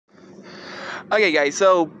Okay guys,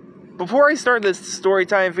 so before I start this story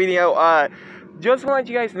time video, just want to let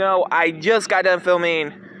you guys know I just got done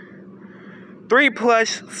filming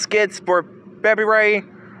 3+ skits for February,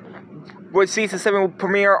 which season 7 will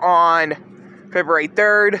premiere on February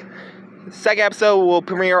 3rd. The second episode will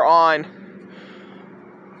premiere on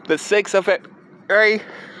the 6th of February.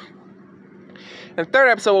 And the third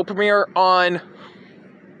episode will premiere on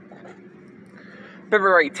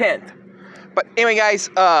February 10th. But anyway guys,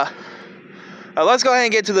 let's go ahead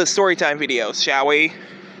and get to the storytime videos, shall we?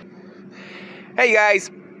 Hey guys,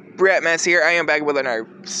 Brett Mess here. I am back with another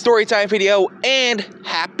storytime video, and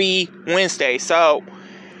happy Wednesday. So,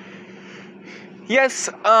 yes,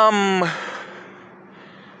 okay,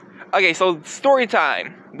 so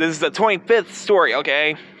storytime. This is the 25th story,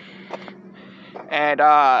 okay? And,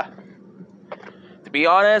 to be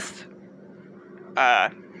honest,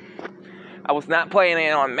 I was not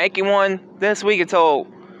planning on making one this week until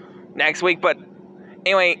next week, but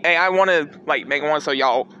anyway, hey, I want to make one so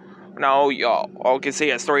y'all know, y'all can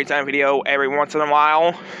see a storytime video every once in a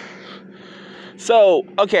while. So,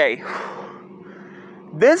 okay,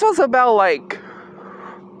 this was about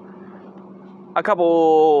a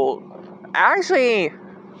couple, actually,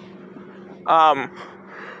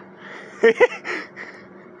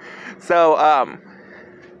 so,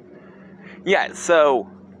 yeah, so,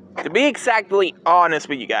 to be exactly honest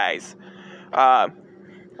with you guys,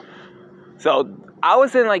 so, I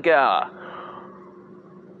was in I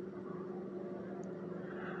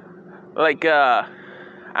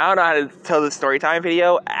don't know how to tell the story time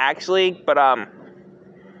video, actually, but,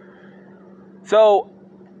 so,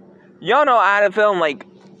 y'all know I had to film,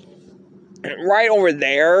 right over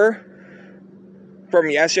there from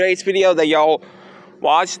yesterday's video that y'all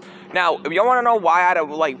watched. Now, if y'all want to know why I had to,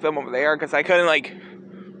 film over there, because I couldn't,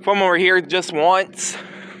 film over here just once,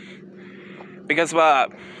 because,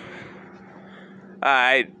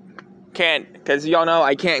 I can't, because y'all know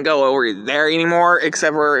I can't go over there anymore,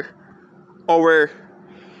 except for over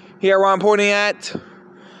here where I'm pointing at.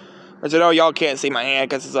 Which I know y'all can't see my hand,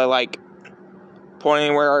 because it's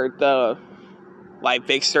pointing where the light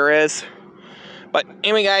fixture is. But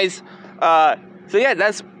anyway guys, so yeah,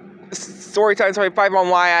 that's storytime 25 on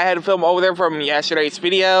why I had to film over there from yesterday's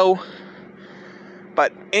video.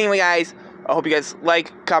 But anyway guys, I hope you guys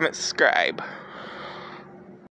like, comment, subscribe.